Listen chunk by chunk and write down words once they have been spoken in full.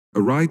A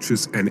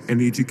righteous and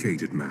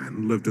uneducated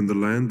man lived in the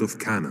land of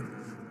Canaan,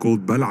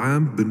 called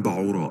Balaam bin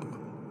Ba'ura.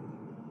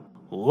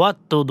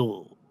 What to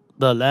do?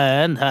 The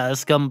land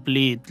has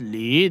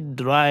completely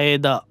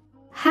dried up.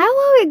 How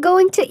are we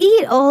going to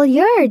eat all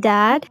year,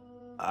 Dad?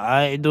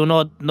 I do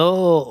not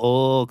know,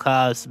 O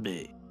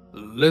Casby.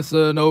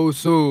 Listen, O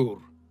Sur.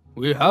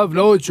 We have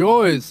no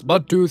choice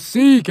but to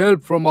seek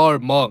help from our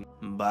monk.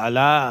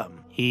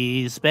 Balaam,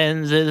 he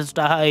spends his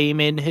time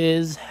in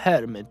his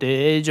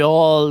hermitage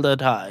all the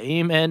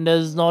time and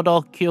does not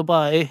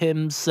occupy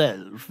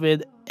himself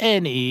with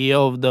any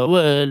of the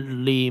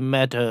worldly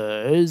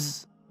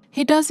matters.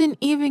 He doesn't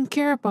even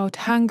care about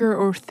hunger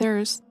or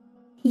thirst.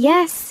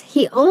 Yes,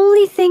 he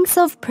only thinks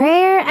of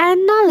prayer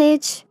and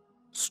knowledge.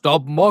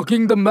 Stop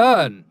mocking the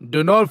man.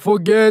 Do not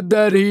forget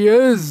that he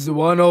is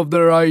one of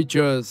the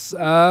righteous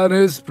and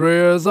his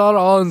prayers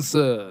are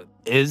answered.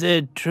 Is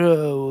it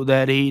true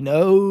that he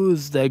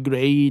knows the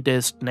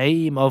greatest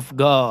name of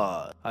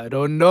God? I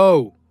don't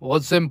know.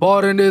 What's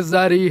important is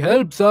that he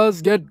helps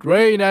us get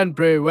rain and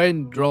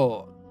prevent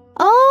drought.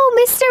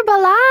 Oh, Mr.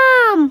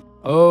 Balaam!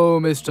 Oh,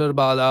 Mr.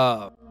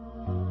 Balaam.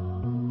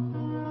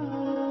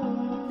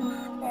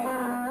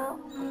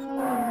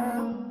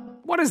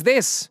 What is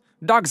this?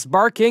 Dogs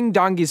barking,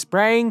 donkeys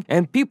praying,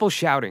 and people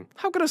shouting.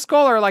 How could a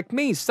scholar like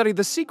me study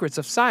the secrets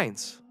of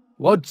science?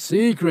 What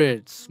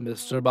secrets,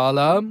 Mr.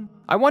 Balaam?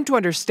 I want to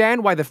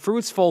understand why the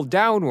fruits fall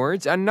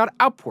downwards and not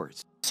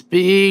upwards.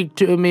 Speak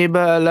to me,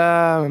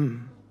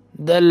 Balaam.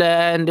 The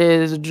land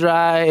is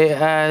dry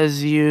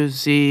as you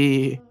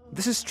see.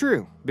 This is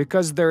true,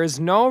 because there is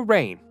no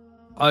rain.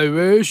 I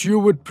wish you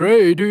would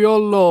pray to your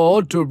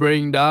Lord to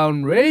bring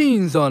down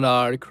rains on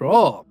our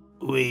crop.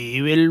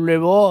 We will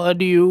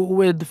reward you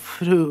with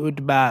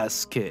fruit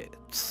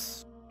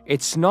baskets.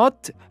 It's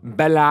not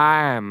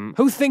Balaam.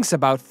 Who thinks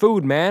about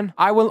food, man?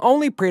 I will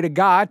only pray to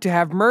God to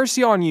have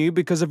mercy on you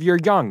because of your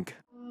young.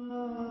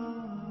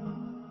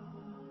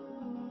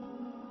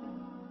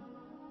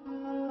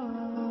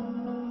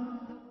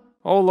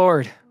 O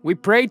Lord, we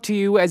pray to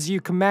you as you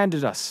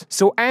commanded us,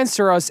 so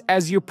answer us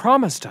as you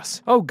promised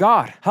us. O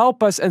God,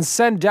 help us and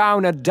send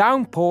down a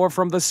downpour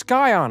from the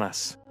sky on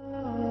us.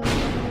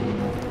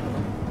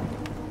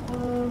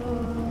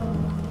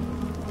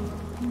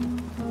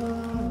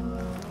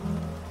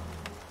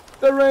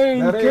 The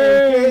rain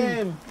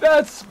came!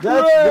 That's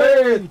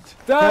great!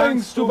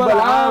 Thanks to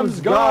Balaam's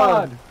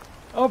God!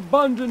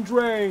 Abundant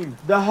rain!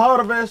 The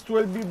harvest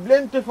will be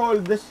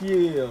plentiful this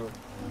year.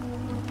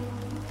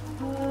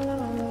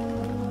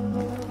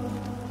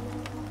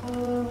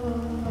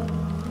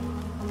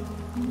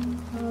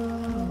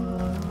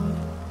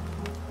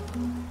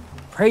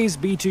 Praise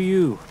be to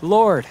you,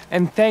 Lord,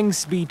 and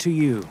thanks be to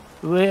you.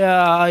 Where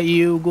are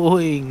you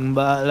going,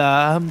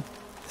 Balaam?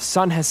 The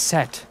sun has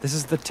set. This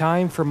is the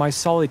time for my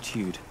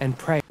solitude and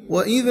prayer.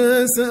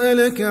 وإذا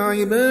سألك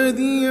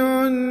عبادي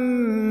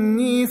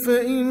عني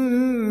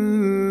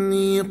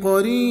فإني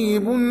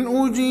قريب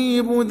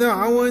أجيب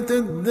دعوة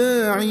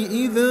الداع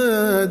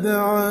إذا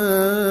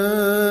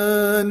دعان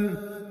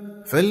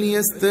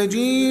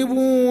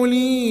فليستجيبوا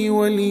لي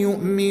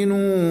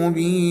وليؤمنوا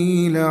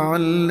بي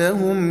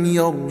لعلهم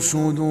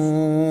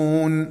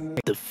يرشدون.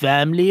 The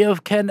family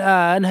of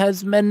Canaan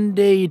has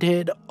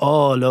mandated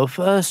all of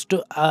us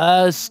to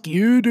ask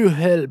you to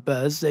help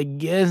us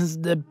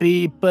against the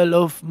people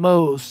of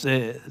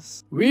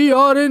Moses. We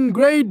are in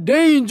great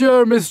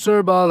danger,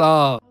 Mr.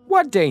 Balaam.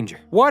 What danger?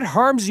 What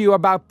harms you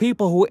about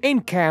people who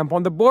encamp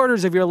on the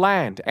borders of your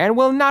land and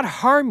will not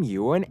harm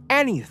you in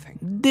anything?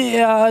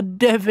 They are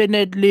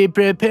definitely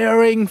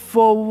preparing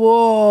for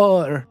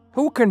war.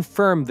 Who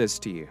confirmed this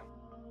to you?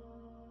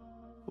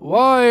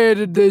 Why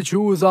did they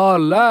choose our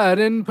land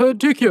in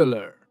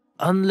particular?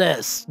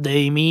 Unless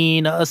they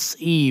mean us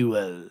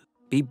evil.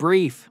 Be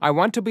brief. I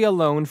want to be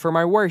alone for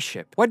my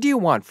worship. What do you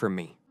want from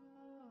me?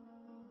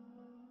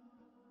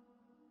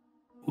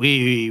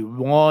 We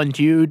want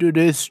you to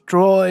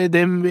destroy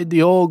them with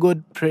your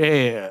good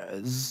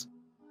prayers.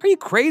 Are you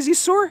crazy,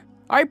 sir?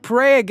 I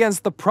pray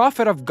against the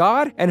prophet of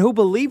God and who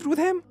believed with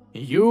him?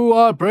 You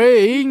are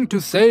praying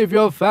to save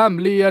your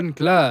family and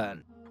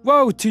clan.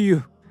 Woe to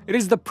you! It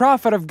is the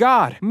prophet of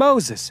God,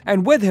 Moses,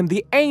 and with him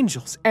the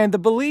angels and the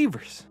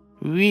believers.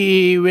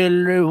 We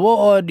will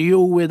reward you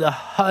with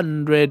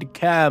 100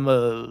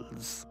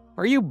 camels.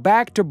 Are you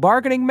back to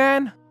bargaining,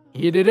 man?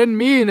 He didn't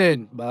mean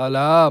it,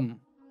 Balaam.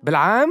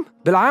 Balaam?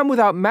 Balaam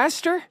without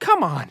master?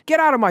 Come on,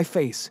 get out of my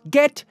face.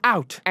 Get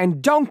out,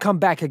 and don't come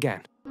back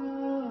again.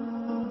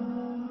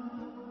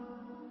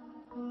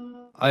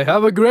 I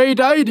have a great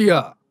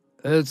idea.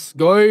 It's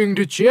going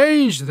to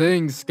change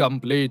things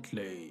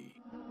completely.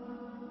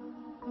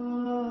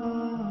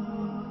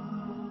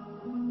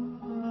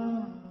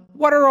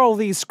 What are all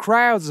these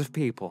crowds of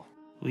people?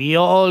 We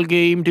all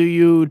came to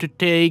you to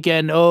take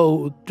an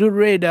oath to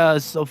rid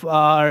us of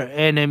our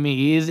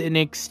enemies in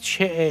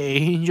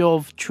exchange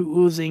of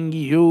choosing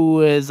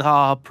you as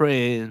our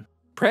prince.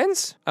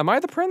 Prince? Am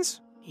I the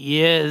prince?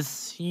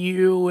 Yes,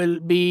 you will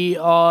be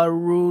our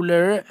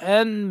ruler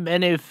and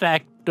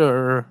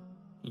benefactor.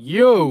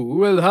 You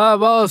will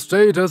have our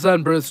status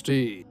and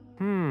prestige.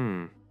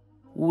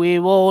 We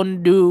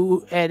won't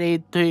do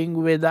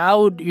anything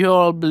without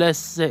your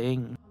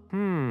blessing.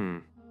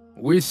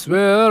 We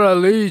swear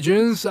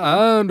allegiance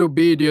and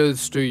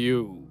obedience to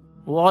you.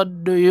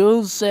 What do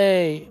you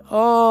say,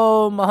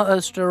 O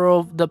master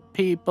of the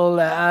people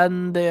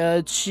and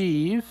their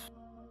chief?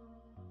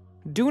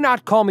 Do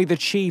not call me the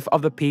chief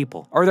of the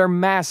people or their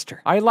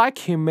master. I like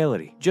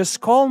humility.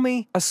 Just call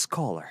me a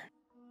scholar.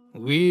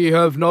 We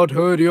have not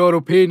heard your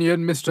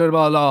opinion, Mr.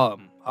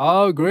 Balaam,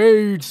 a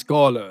great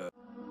scholar.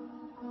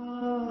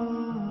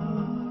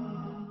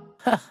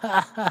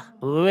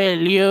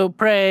 Will you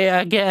pray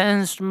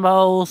against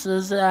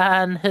Moses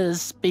and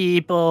his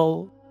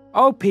people?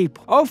 O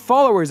people, O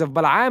followers of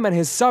Balaam and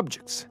his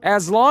subjects,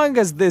 as long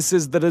as this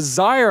is the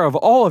desire of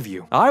all of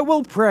you, I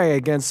will pray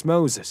against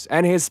Moses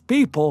and his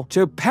people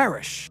to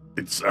perish.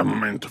 It's a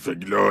moment of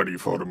glory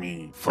for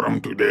me. From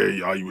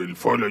today I will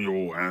follow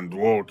you and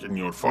walk in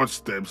your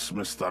footsteps,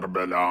 Mr.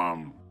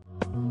 Balaam.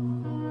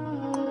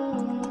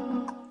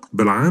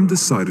 Balaam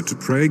decided to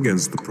pray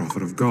against the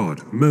prophet of God,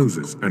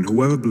 Moses, and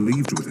whoever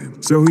believed with him.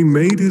 So he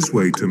made his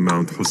way to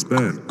Mount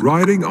Hosben,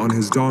 riding on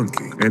his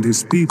donkey, and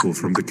his people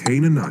from the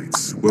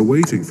Canaanites were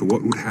waiting for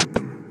what would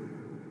happen.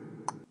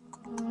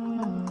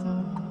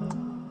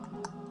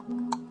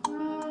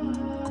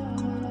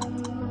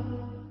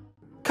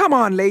 Come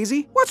on,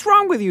 lazy. What's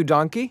wrong with you,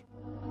 donkey?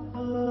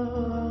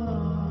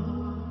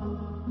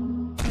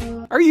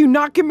 Are you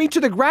knocking me to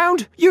the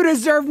ground? You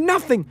deserve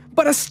nothing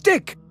but a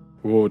stick.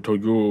 Woe to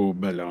you,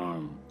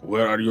 Balaam.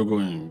 Where are you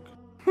going?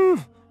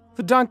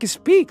 The donkey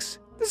speaks.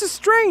 This is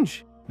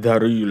strange. The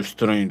real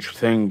strange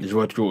thing is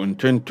what you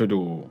intend to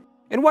do.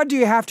 And what do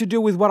you have to do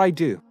with what I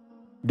do?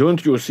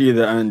 Don't you see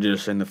the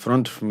angels in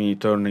front of me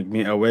turning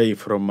me away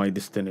from my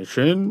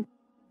destination?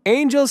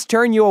 Angels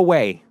turn you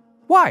away.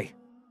 Why?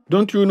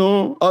 Don't you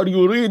know? Are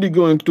you really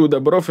going to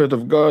the prophet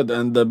of God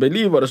and the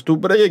believers to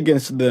pray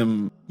against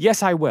them?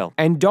 Yes, I will.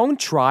 And don't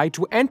try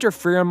to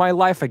interfere in my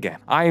life again.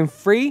 I am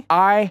free.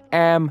 I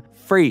am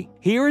free.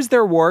 Here is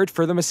their word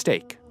for the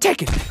mistake.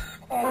 Take it.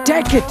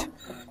 Take it.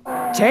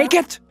 Take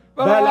it.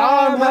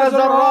 Balaam has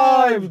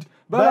arrived!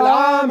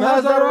 Balaam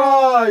has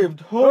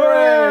arrived!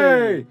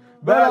 Hooray!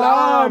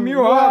 Balaam,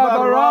 you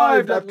have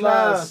arrived at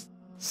last!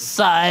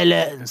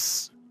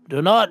 Silence!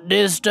 Do not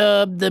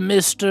disturb the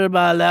Mr.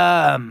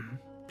 Balaam.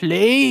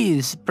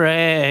 Please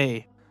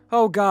pray.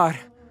 Oh God.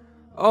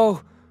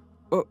 Oh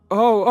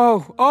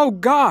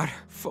God.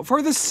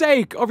 For the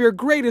sake of your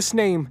greatest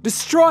name,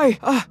 destroy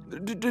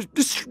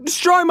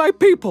my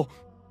people.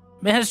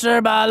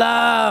 Mr.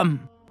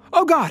 Balaam!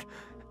 Oh God.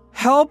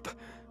 Help.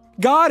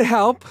 God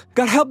help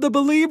the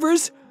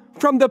believers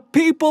from the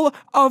people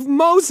of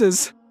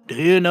Moses. Do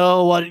you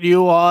know what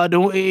you are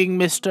doing,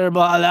 Mr.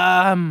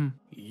 Balaam?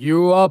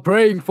 You are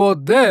praying for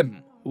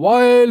them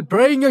while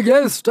praying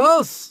against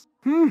us.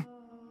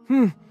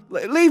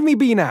 Leave me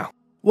be now.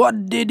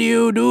 What did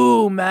you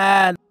do,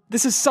 man?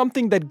 This is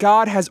something that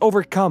God has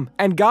overcome,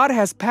 and God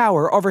has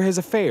power over his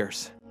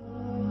affairs.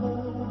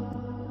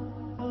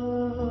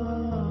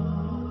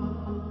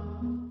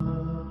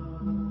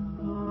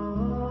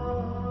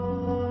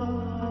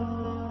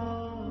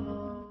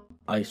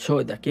 I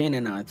saw the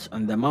Canaanites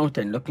on the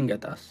mountain looking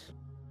at us.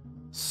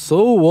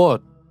 So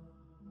what?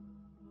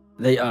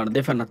 They are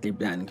definitely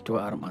planning to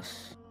harm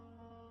us.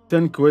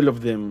 Think well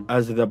of them,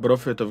 as the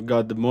prophet of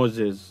God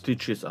Moses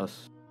teaches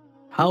us.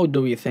 How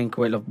do we think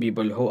well of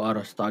people who are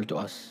hostile to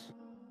us?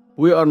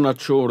 We are not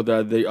sure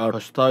that they are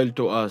hostile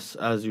to us,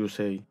 as you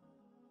say.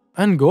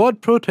 And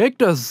God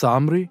protect us,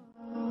 Samri.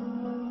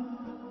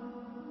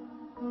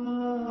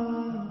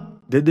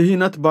 Did he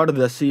not part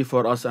the sea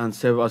for us and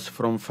save us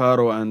from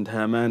Pharaoh and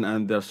Haman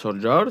and their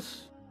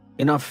soldiers?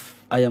 Enough.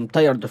 I am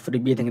tired of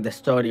repeating the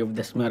story of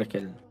this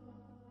miracle.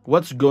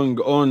 What's going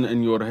on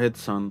in your head,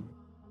 son?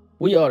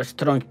 We are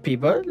strong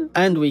people,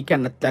 and we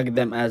can attack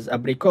them as a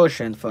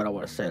precaution for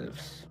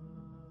ourselves.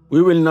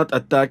 We will not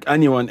attack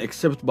anyone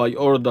except by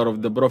order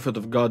of the prophet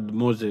of God,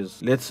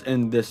 Moses. Let's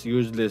end this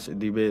useless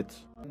debate.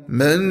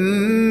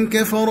 من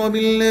كفر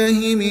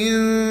بالله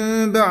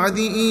من بعد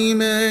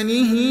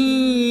إيمانه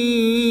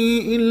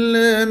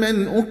إلا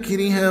من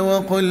أكره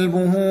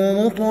وقلبه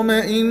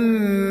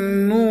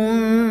مطمئن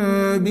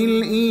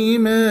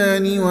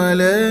بالإيمان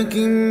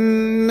ولكن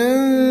من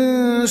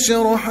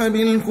شرح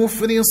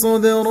بالكفر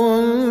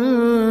صدرا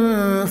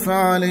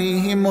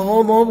فعليهم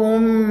غضب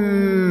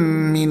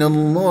من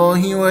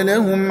الله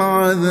ولهم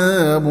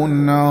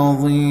عذاب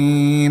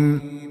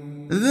عظيم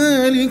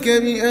ذلك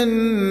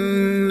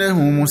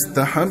بأنه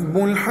مستحب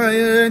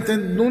الحياة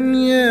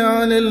الدنيا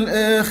على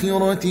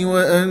الآخرة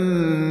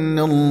وأن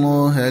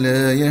الله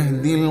لا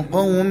يهدي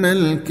القوم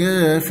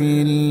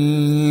الكافرين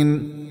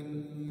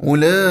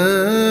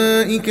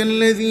أولئك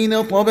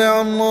الذين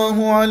طبع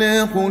الله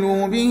على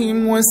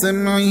قلوبهم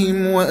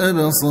وسمعهم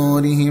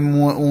وأبصارهم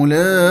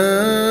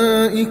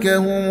وأولئك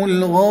هم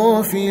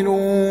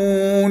الغافلون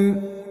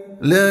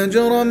لا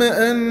جرم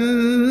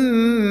أنهم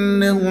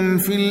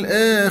في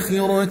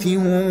الآخرة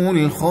هم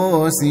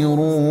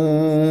الخاسرون